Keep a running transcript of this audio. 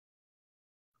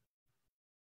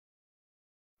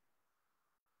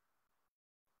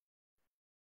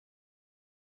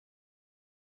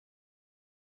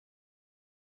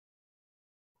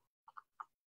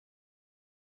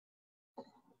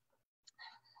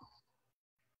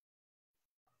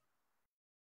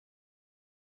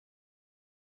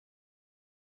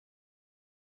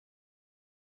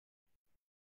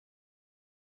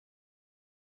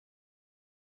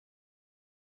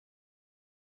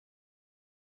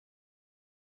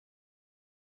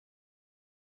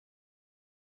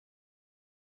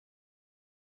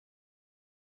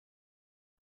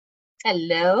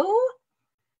Hello?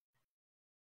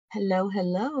 Hello,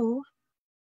 hello.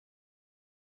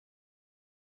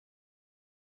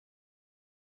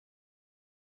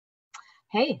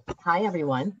 Hey, hi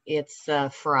everyone. It's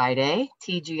Friday,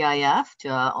 TGIF to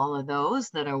all of those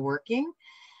that are working.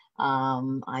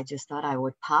 I just thought I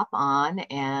would pop on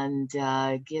and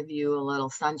give you a little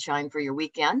sunshine for your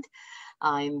weekend.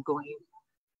 I'm going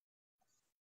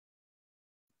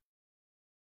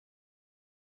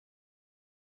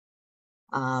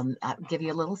give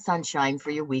you a little sunshine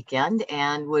for your weekend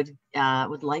and would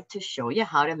like to show you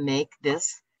how to make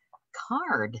this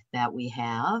card that we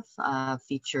have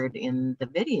featured in the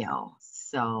video.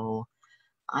 So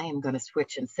I am going to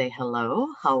switch and say hello.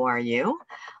 How are you?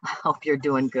 I hope you're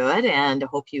doing good and I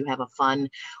hope you have a fun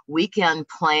weekend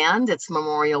planned. It's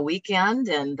Memorial Weekend,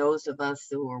 and those of us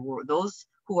those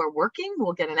who are working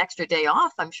will get an extra day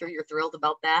off. I'm sure you're thrilled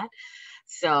about that.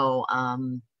 So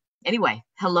anyway,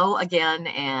 hello again,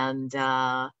 and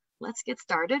let's get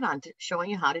started on showing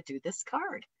you how to do this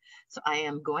card. So I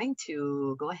am going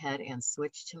to go ahead and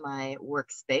switch to my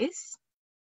workspace,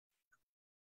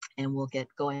 and we'll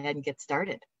go ahead and get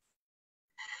started.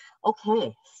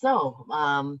 Okay, so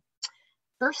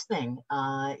first thing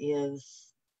is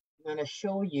I'm going to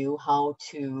show you how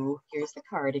to, here's the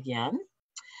card again,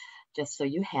 just so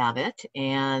you have it.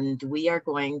 And we are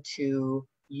going to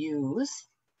use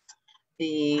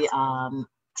the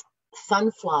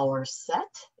sunflower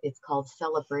set. It's called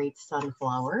Celebrate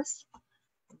Sunflowers.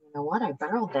 You know what? I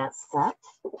borrowed that set.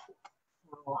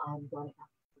 So I'm going to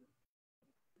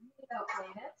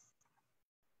update it.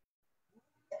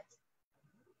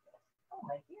 Oh,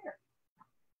 right here.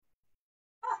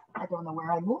 I don't know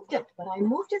where I moved it, but I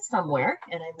moved it somewhere,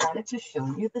 and I wanted to show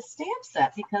you the stamp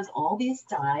set because all these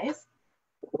dies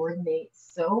coordinate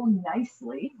so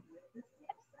nicely with the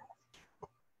stamp set.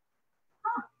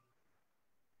 Huh.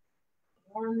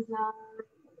 And not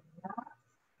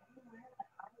anywhere that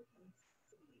I can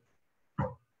see.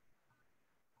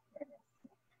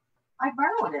 I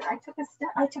borrowed it. I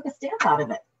took a stamp out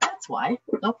of it. That's why.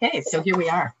 Okay, so here we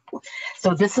are.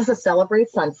 So this is a Celebrate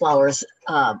Sunflowers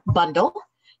bundle.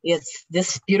 It's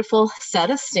this beautiful set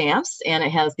of stamps, and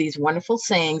it has these wonderful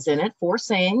sayings in it, 4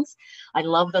 sayings. I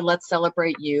love the Let's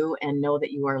Celebrate You and Know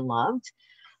That You Are Loved.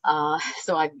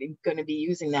 So I'm going to be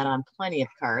using that on plenty of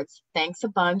cards. Thanks a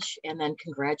bunch, and then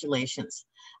congratulations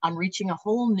on reaching a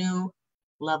whole new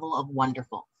level of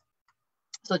wonderful.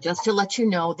 So just to let you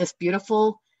know, this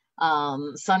beautiful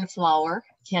sunflower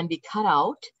can be cut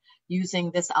out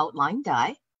using this outline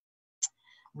die.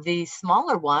 The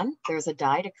smaller one, there's a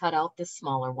die to cut out this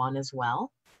smaller one as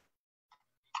well.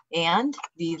 And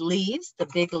the leaves, the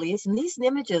big leaves, and these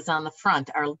images on the front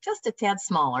are just a tad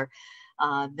smaller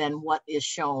than what is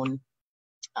shown.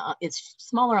 It's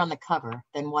smaller on the cover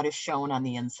than what is shown on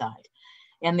the inside.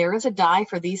 And there is a die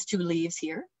for these 2 leaves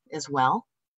here as well.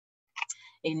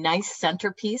 A nice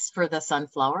centerpiece for the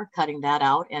sunflower, cutting that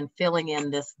out and filling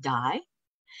in this die.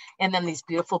 And then these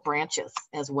beautiful branches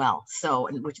as well, so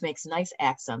which makes nice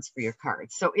accents for your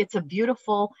card. So it's a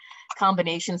beautiful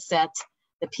combination set.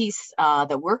 The piece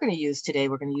that we're going to use today,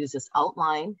 we're going to use this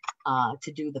outline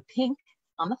to do the pink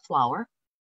on the flower.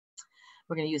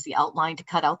 We're going to use the outline to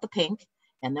cut out the pink,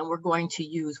 and then we're going to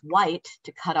use white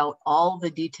to cut out all the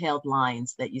detailed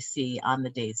lines that you see on the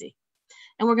daisy.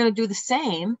 And we're going to do the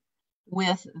same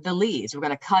with the leaves. We're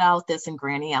going to cut out this in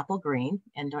Granny Apple Green.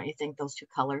 And don't you think those 2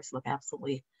 colors look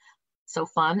absolutely so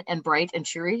fun and bright and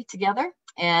cheery together?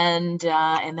 And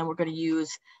then we're going to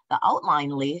use the outline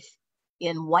leaf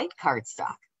in white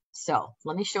cardstock. So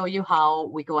let me show you how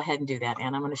we go ahead and do that.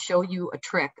 And I'm going to show you a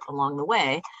trick along the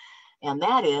way. And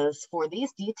that is, for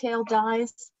these detailed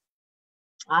dies,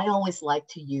 I always like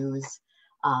to use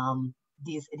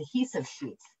these adhesive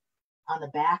sheets on the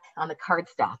back, on the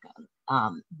cardstock.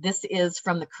 This is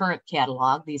from the current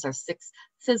catalog. These are 6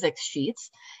 Sizzix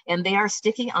sheets, and they are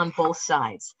sticky on both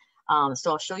sides.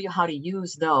 So I'll show you how to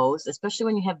use those, especially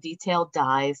when you have detailed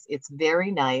dies. It's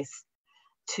very nice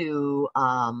to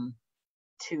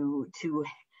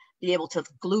be able to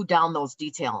glue down those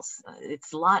details.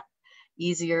 It's a lot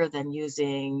easier than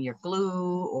using your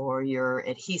glue or your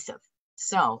adhesive.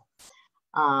 So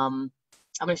I'm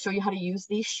going to show you how to use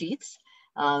these sheets.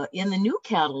 In the new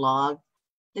catalog,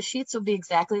 the sheets will be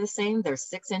exactly the same. They're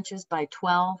 6 inches by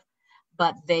 12,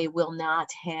 but they will not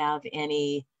have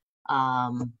any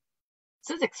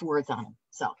Sizzix words on them.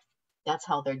 So that's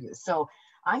how they're used. So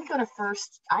I'm going to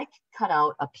I cut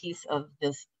out a piece of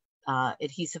this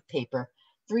adhesive paper,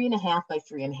 3.5 by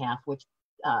 3.5,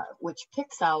 which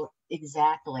picks out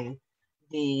exactly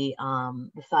the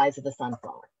size of the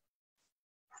sunflower.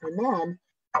 And then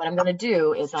what I'm going to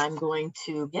do is I'm going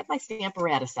to get my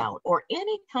Stamparatus out, or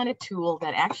any kind of tool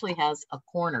that actually has a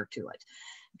corner to it,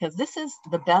 because this is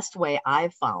the best way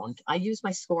I've found. I use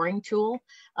my scoring tool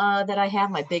that I have,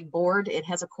 my big board. It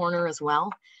has a corner as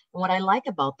well. And what I like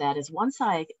about that is once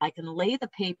I can lay the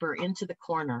paper into the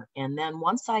corner, and then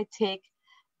once I take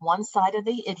one side of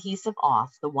the adhesive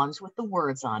off, the ones with the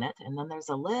words on it, and then there's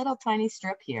a little tiny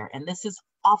strip here, and this is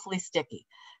awfully sticky.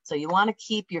 So you want to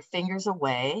keep your fingers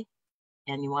away,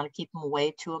 and you want to keep them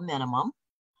away to a minimum.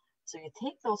 So you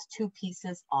take those two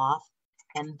pieces off,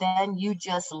 and then you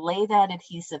just lay that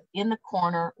adhesive in the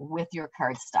corner with your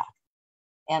cardstock,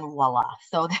 and voila.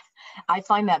 So I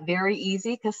find that very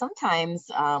easy, because sometimes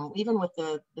even with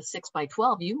the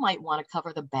 6x12, you might want to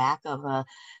cover the back of a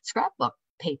scrapbook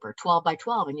paper,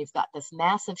 12x12, and you've got this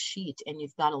massive sheet, and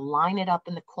you've got to line it up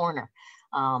in the corner.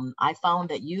 I found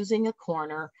that using a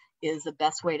corner is the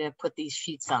best way to put these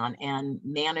sheets on and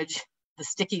manage the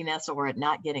stickiness or it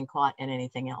not getting caught in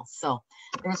anything else. So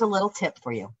there's a little tip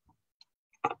for you.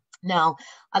 Now,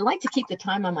 I like to keep the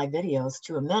time on my videos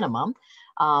to a minimum.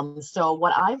 So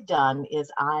what I've done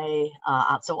is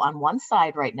so on one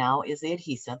side right now is the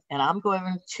adhesive, and I'm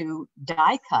going to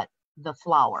die cut the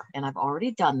flower, and I've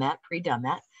already done that, pre-done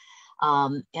that.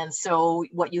 And so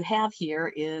what you have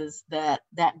here is that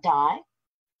die,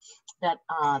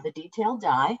 the detailed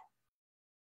die,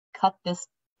 cut this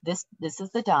is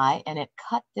the die, and it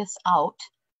cut this out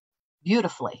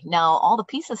beautifully. Now all the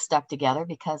pieces stuck together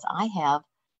because I have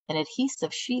an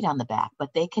adhesive sheet on the back,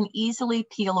 but they can easily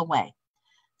peel away.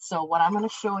 So what I'm going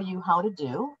to show you how to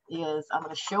do is I'm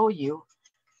going to show you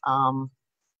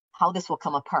how this will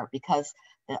come apart, because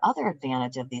the other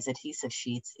advantage of these adhesive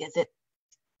sheets is it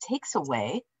takes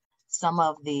away some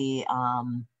of the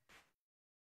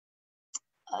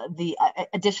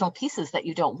additional pieces that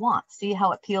you don't want. See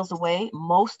how it peels away?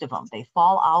 Most of them, they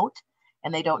fall out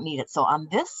and they don't need it. So on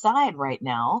this side right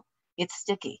now, it's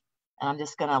sticky. And I'm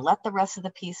just going to let the rest of the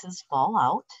pieces fall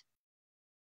out.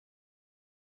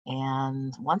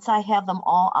 And once I have them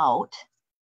all out,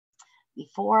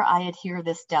 before I adhere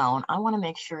this down, I want to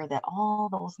make sure that all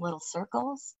those little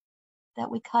circles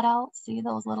that we cut out, see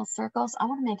those little circles? I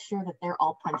want to make sure that they're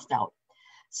all punched out.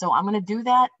 So I'm going to do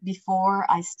that before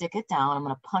I stick it down. I'm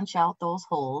going to punch out those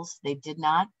holes. They did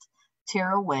not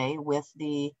tear away with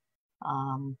the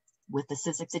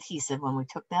Sizzix adhesive when we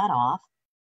took that off.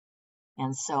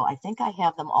 And so I think I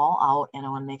have them all out, and I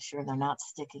want to make sure they're not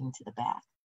sticking to the back.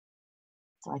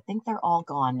 So I think they're all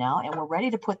gone now, and we're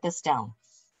ready to put this down.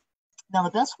 Now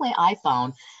the best way I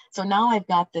found, so now I've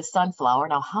got this sunflower.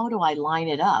 Now how do I line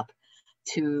it up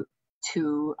to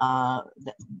the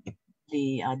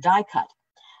die cut?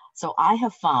 So I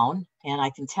have found, and I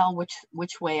can tell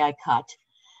which way I cut.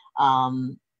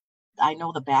 I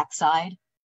know the back side.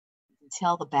 You can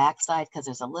tell the back side because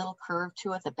there's a little curve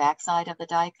to it, the back side of the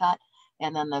die cut.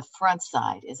 And then the front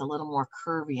side is a little more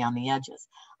curvy on the edges.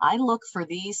 I look for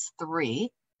these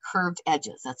three curved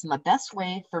edges. That's my best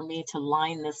way for me to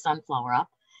line this sunflower up.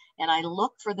 And I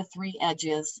look for the three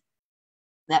edges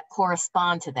that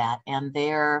correspond to that. And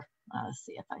they're, let's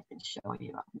see if I can show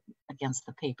you against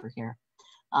the paper here.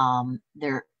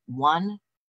 They're 1,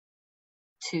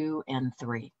 2, and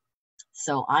 3.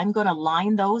 So I'm going to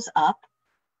line those up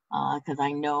because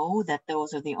I know that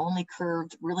those are the only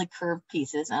curved, really curved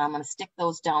pieces, and I'm going to stick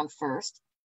those down first.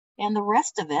 And the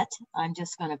rest of it, I'm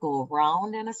just going to go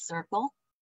around in a circle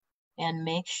and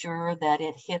make sure that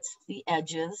it hits the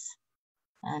edges.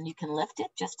 And you can lift it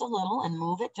just a little and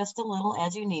move it just a little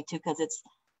as you need to, because it's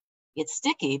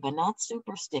sticky, but not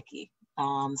super sticky.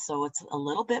 So it's a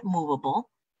little bit movable,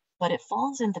 but it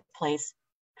falls into place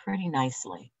pretty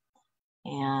nicely.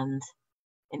 And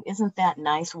isn't that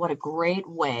nice? What a great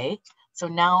way. So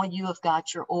now you have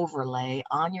got your overlay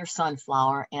on your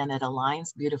sunflower, and it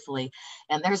aligns beautifully.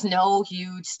 And there's no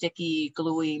huge, sticky,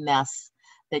 gluey mess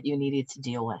that you needed to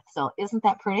deal with. So isn't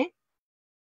that pretty?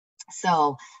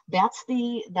 So that's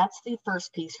the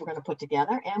first piece we're going to put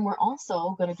together. And we're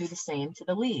also going to do the same to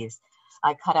the leaves.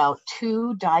 I cut out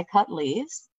 2 die cut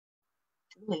leaves,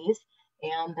 2 leaves.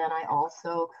 And then I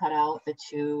also cut out the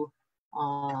two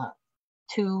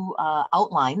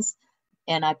outlines,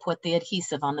 and I put the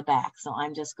adhesive on the back. So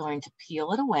I'm just going to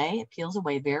peel it away. It peels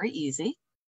away very easy.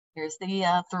 Here's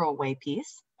the throwaway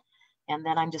piece. And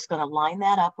then I'm just going to line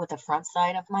that up with the front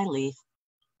side of my leaf,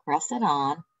 press it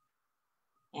on,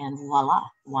 and voila,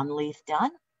 one leaf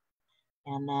done.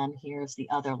 And then here's the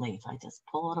other leaf. I just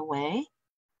pull it away.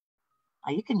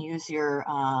 You can use your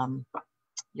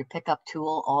pickup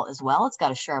tool as well. It's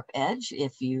got a sharp edge.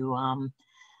 If you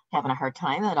having a hard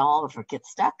time at all, if it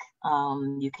gets stuck,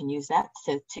 you can use that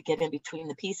to get in between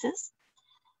the pieces.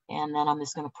 And then I'm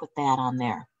just going to put that on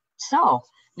there. So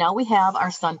now we have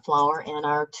our sunflower and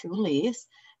our 2 leaves,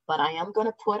 but I am going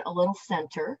to put a little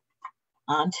center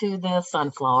onto the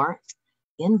sunflower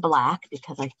in black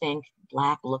because I think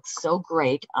black looks so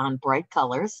great on bright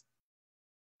colors.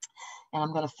 And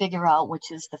I'm going to figure out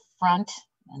which is the front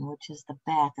and which is the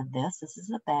back of this. This is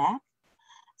the back.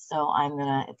 So I'm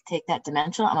going to take that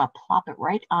dimensional, I'm going to plop it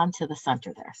right onto the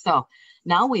center there. So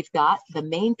now we've got the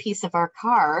main piece of our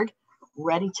card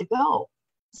ready to go.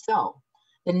 So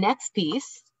the next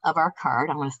piece of our card,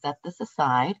 I'm going to set this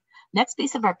aside. Next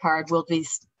piece of our card will be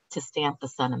to stamp the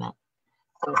sentiment.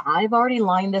 So I've already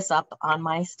lined this up on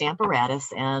my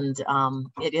Stamparatus, and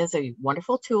it is a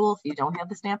wonderful tool if you don't have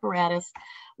the Stamparatus.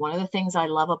 One of the things I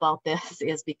love about this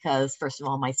is because, first of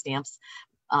all, my stamps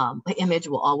image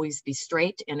will always be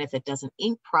straight, and if it doesn't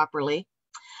ink properly,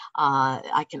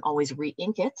 I can always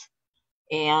re-ink it.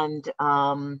 And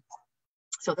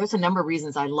so there's a number of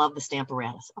reasons I love the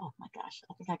Stamparatus. Oh my gosh,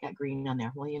 I think I got green on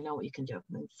there. Well, you know what you can do.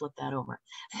 Let me flip that over.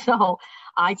 So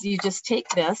you just take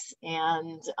this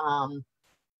and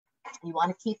you want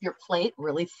to keep your plate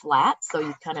really flat. So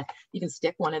you can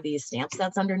stick one of these stamp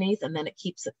sets underneath, and then it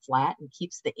keeps it flat and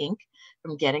keeps the ink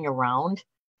from getting around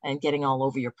and getting all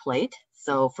over your plate.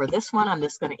 So for this one, I'm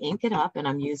just going to ink it up, and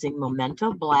I'm using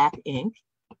Memento Black ink.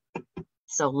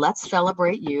 So let's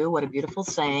celebrate you. What a beautiful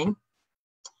saying.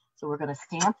 So we're going to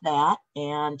stamp that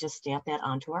and just stamp that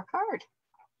onto our card.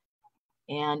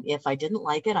 And if I didn't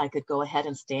like it, I could go ahead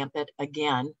and stamp it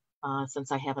again.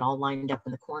 Since I have it all lined up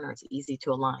in the corner, it's easy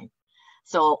to align.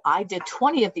 So I did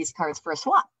 20 of these cards for a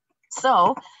swap.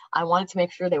 So I wanted to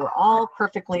make sure they were all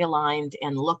perfectly aligned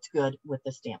and looked good with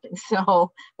the stamping.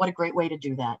 So what a great way to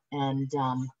do that. And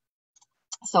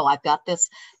so I've got this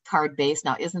card base.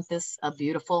 Now, isn't this a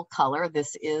beautiful color?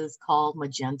 This is called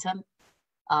Magenta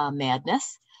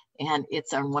Madness. And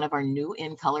it's one of our new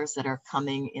in colors that are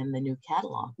coming in the new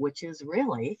catalog, which is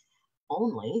really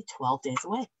only 12 days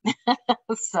away.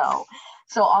 So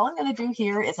all I'm going to do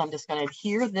here is I'm just going to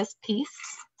adhere this piece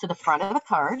to the front of the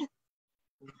card,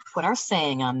 put our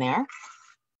saying on there,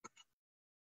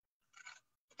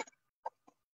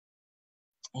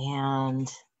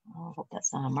 and I hope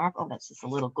that's not a mark. Oh, that's just a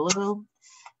little glue.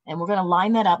 And we're going to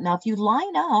line that up. Now, if you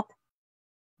line up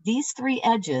these 3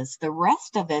 edges, the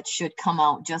rest of it should come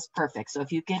out just perfect. So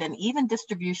if you get an even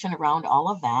distribution around all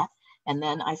of that, and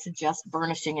then I suggest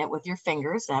burnishing it with your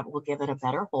fingers, that will give it a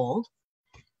better hold.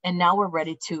 And now we're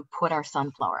ready to put our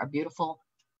sunflower, a beautiful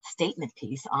statement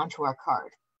piece, onto our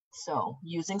card. So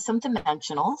using some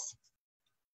dimensionals,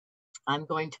 I'm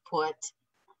going to put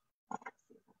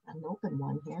an open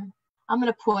one here. I'm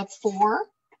going to put 4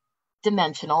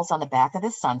 dimensionals on the back of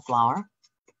this sunflower,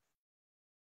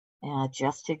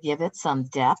 just to give it some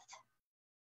depth.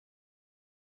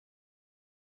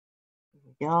 There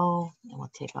we go. And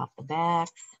we'll take off the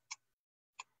backs,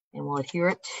 and we'll adhere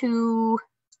it to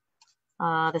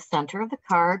the center of the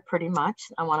card pretty much.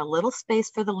 I want a little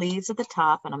space for the leaves at the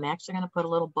top, and I'm actually going to put a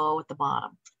little bow at the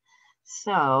bottom.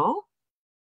 So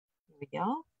here we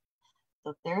go.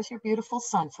 So there's your beautiful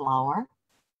sunflower.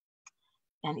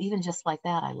 And even just like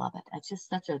that, I love it. It's just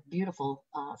such a beautiful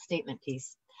statement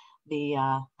piece,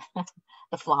 the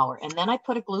flower. And then I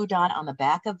put a glue dot on the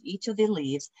back of each of the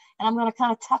leaves, and I'm going to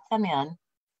kind of tuck them in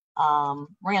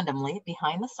randomly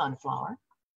behind the sunflower.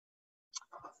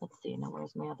 Let's see, now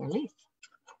where's my other leaf?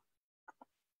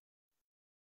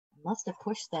 I must have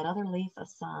pushed that other leaf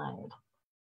aside.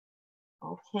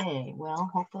 Okay, well,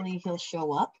 hopefully he'll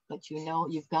show up, but you know,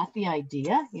 you've got the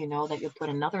idea, you know that you'll put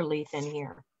another leaf in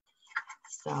here.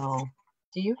 So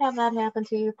do you have that happen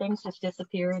to you? Things just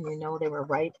disappear and you know they were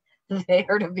right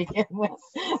there to begin with.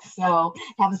 So it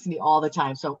happens to me all the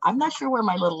time. So I'm not sure where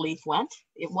my little leaf went.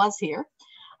 It was here.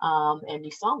 And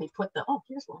you saw me put the, oh,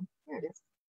 here's one. Here it is.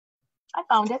 I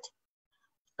found it.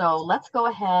 So let's go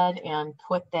ahead and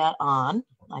put that on.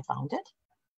 I found it.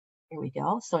 Here we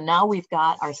go. So now we've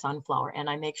got our sunflower, and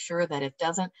I make sure that it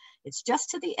doesn't, it's just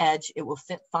to the edge. It will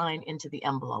fit fine into the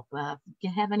envelope. If you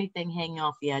have anything hanging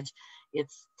off the edge,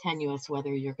 it's tenuous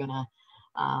whether you're going to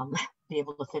be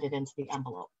able to fit it into the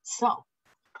envelope. So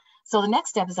the next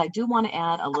step is I do want to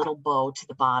add a little bow to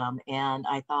the bottom, and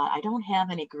I thought I don't have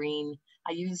any green.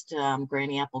 I used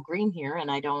Granny Apple Green here,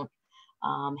 and I don't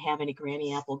have any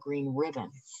Granny Apple Green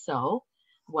ribbon. So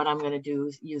what I'm going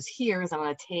to use here is I'm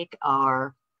going to take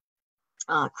our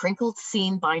crinkled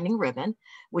seam binding ribbon,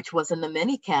 which was in the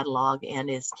mini catalog and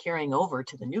is carrying over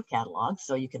to the new catalog.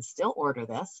 So you can still order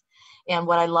this. And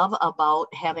what I love about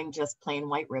having just plain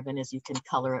white ribbon is you can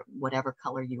color it whatever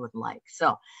color you would like.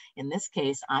 So in this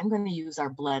case, I'm going to use our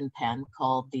blend pen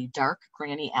called the Dark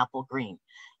Granny Apple Green.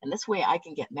 And this way I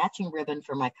can get matching ribbon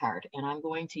for my card. And I'm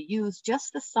going to use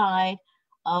just the side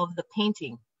of the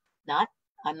painting.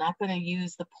 I'm not going to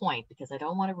use the point because I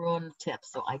don't want to ruin the tip.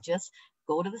 So I just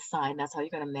go to the side. That's how you're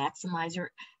going to maximize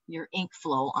your ink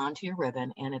flow onto your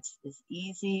ribbon. And it's as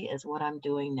easy as what I'm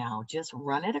doing now. Just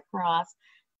run it across.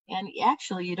 And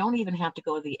actually, you don't even have to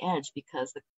go to the edge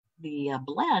because the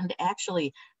blend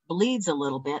actually bleeds a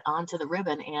little bit onto the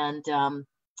ribbon, and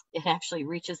it actually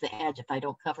reaches the edge. If I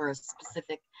don't cover a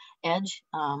specific edge,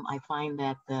 I find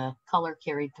that the color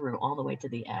carried through all the way to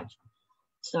the edge.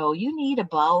 So you need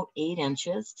about 8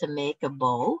 inches to make a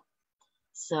bow.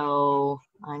 So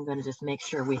I'm going to just make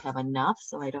sure we have enough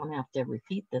so I don't have to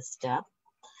repeat this step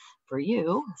for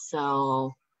you.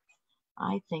 So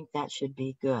I think that should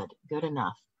be good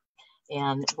enough.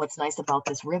 And what's nice about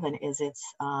this ribbon is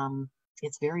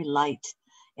it's very light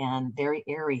and very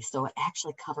airy. So it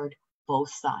actually covered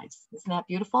both sides. Isn't that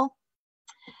beautiful?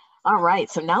 All right,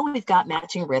 so now we've got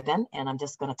matching ribbon, and I'm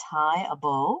just going to tie a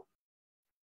bow.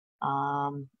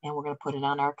 And we're going to put it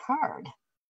on our card.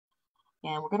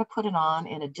 And we're going to put it on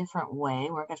in a different way.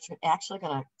 We're actually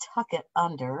going to tuck it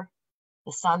under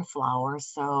the sunflower.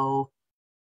 So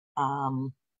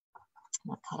I'm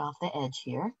going to cut off the edge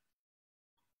here.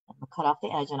 I'm going to cut off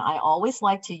the edge. And I always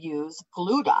like to use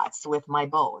glue dots with my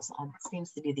bows. It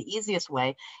seems to be the easiest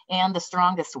way and the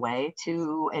strongest way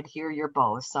to adhere your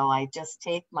bows. So I just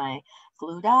take my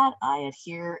glue dot, I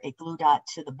adhere a glue dot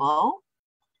to the bow,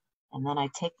 and then I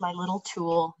take my little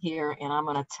tool here and I'm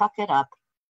going to tuck it up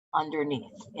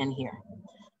underneath in here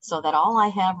so that all I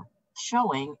have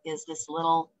showing is this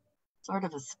little sort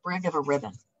of a sprig of a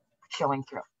ribbon showing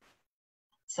through.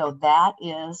 So that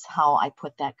is how I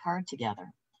put that card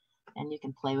together. And you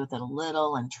can play with it a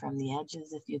little and trim the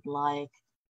edges if you'd like,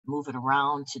 move it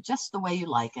around to just the way you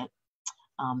like it.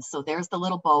 So there's the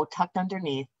little bow tucked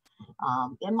underneath.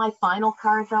 In my final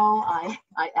card though, I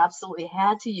absolutely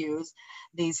had to use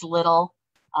these little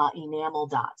enamel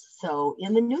dots. So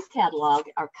in the new catalog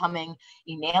are coming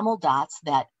enamel dots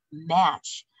that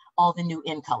match all the new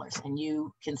in colors, and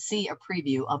you can see a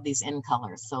preview of these in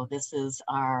colors. So this is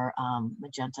our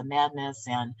Magenta Madness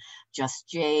and Just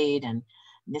Jade and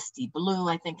Misty Blue,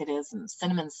 I think it is, and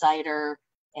Cinnamon Cider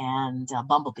and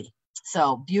Bumblebee.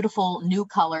 So beautiful new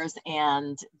colors,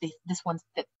 and this one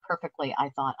fit perfectly, I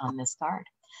thought, on this card.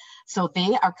 So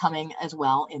they are coming as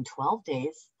well in 12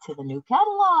 days to the new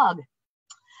catalog.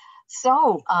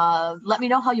 So let me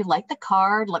know how you like the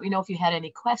card. Let me know if you had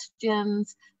any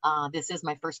questions. This is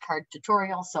my first card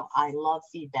tutorial, so I love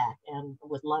feedback and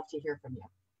would love to hear from you.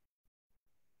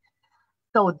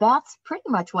 So that's pretty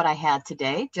much what I had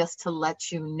today. Just to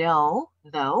let you know,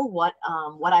 though, what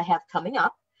I have coming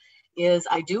up is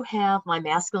I do have my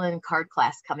masculine card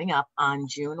class coming up on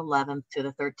June 11th to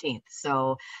the 13th.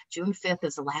 So June 5th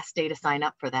is the last day to sign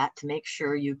up for that, to make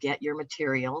sure you get your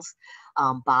materials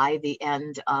by the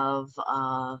end of,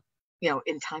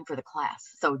 in time for the class.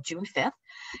 So June 5th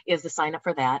is the sign up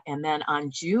for that. And then on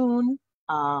June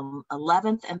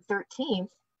 11th and 13th,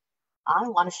 I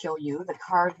want to show you the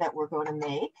card that we're going to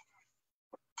make.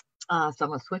 So I'm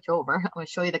going to switch over. I'm going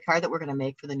to show you the card that we're going to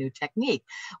make for the new technique,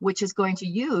 which is going to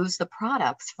use the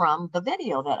products from the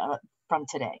video that from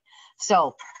today.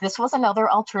 So this was another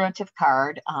alternative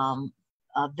card.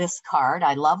 This card,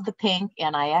 I love the pink,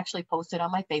 and I actually posted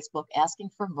on my Facebook asking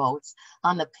for votes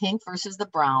on the pink versus the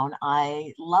brown.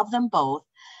 I love them both.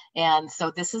 And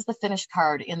so this is the finished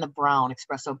card in the brown,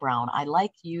 espresso brown. I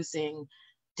like using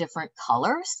different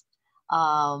colors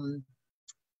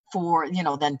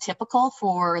than typical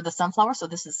for the sunflower. So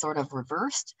this is sort of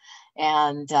reversed,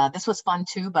 and this was fun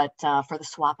too, but for the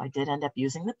swap I did end up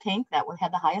using the pink. That one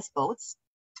had the highest votes.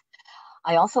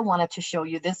 I also wanted to show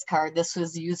you this card. This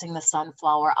was using the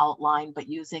sunflower outline, but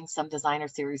using some designer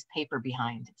series paper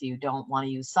behind. If you don't want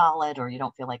to use solid or you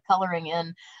don't feel like coloring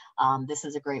in, this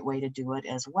is a great way to do it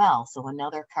as well. So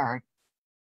another card.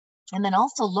 And then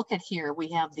also look at here,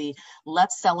 we have the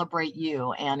Let's Celebrate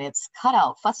You, and it's cut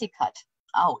out, fussy cut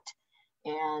out.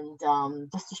 And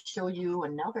just to show you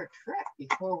another trick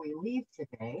before we leave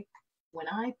today, when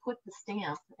I put the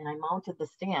stamp and I mounted the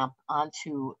stamp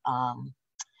onto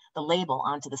the label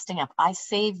onto the stamp, I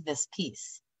saved this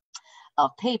piece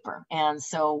of paper. And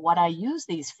so what I use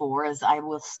these for is I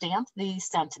will stamp the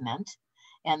sentiment,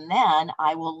 and then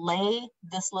I will lay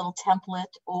this little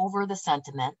template over the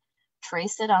sentiment,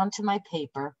 trace it onto my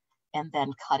paper, and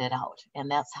then cut it out. And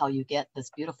that's how you get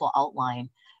this beautiful outline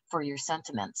for your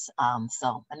sentiments.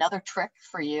 So another trick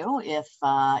for you if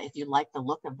you like the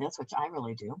look of this, which I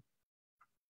really do.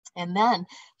 And then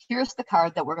here's the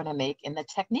card that we're going to make in the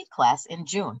technique class in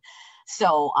June.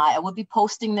 So I will be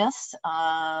posting this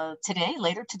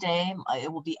later today.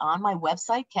 It will be on my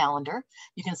website calendar.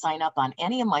 You can sign up on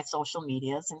any of my social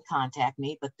medias and contact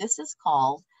me, but this is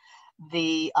called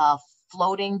the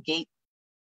floating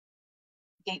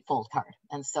gatefold card.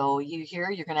 And so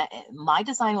my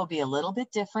design will be a little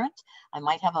bit different. I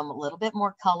might have a little bit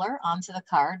more color onto the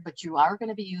card, but you are going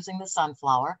to be using the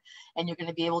sunflower, and you're going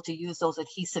to be able to use those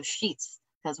adhesive sheets,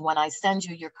 because when I send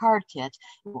you your card kit,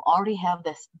 you will already have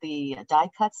the die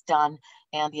cuts done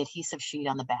and the adhesive sheet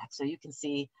on the back. So you can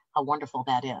see how wonderful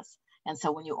that is. And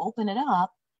so when you open it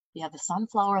up, you have the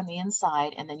sunflower on the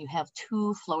inside, and then you have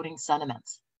two floating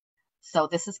sentiments. So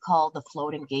this is called the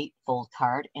floating gatefold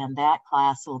card, and that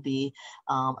class will be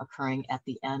occurring at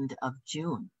the end of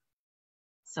June.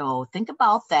 So think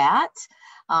about that.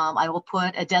 I will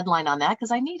put a deadline on that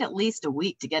because I need at least a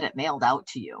week to get it mailed out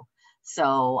to you.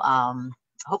 So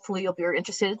hopefully you'll be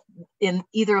interested in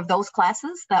either of those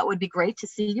classes. That would be great to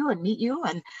see you and meet you.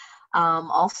 And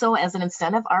also, as an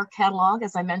incentive, our catalog,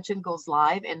 as I mentioned, goes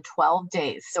live in 12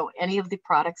 days. So any of the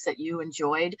products that you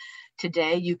enjoyed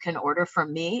today, you can order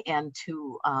from me. And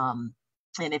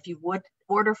if you would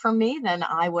order from me, then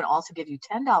I would also give you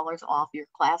 $10 off your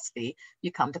class fee if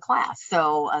you come to class.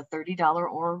 So a $30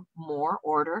 or more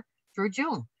order through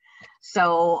June.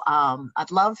 So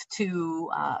I'd love to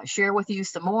share with you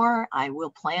some more. I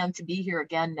will plan to be here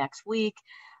again next week.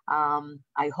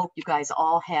 I hope you guys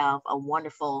all have a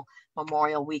wonderful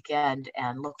Memorial weekend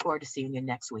and look forward to seeing you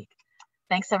next week.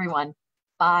 Thanks, everyone.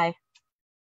 Bye.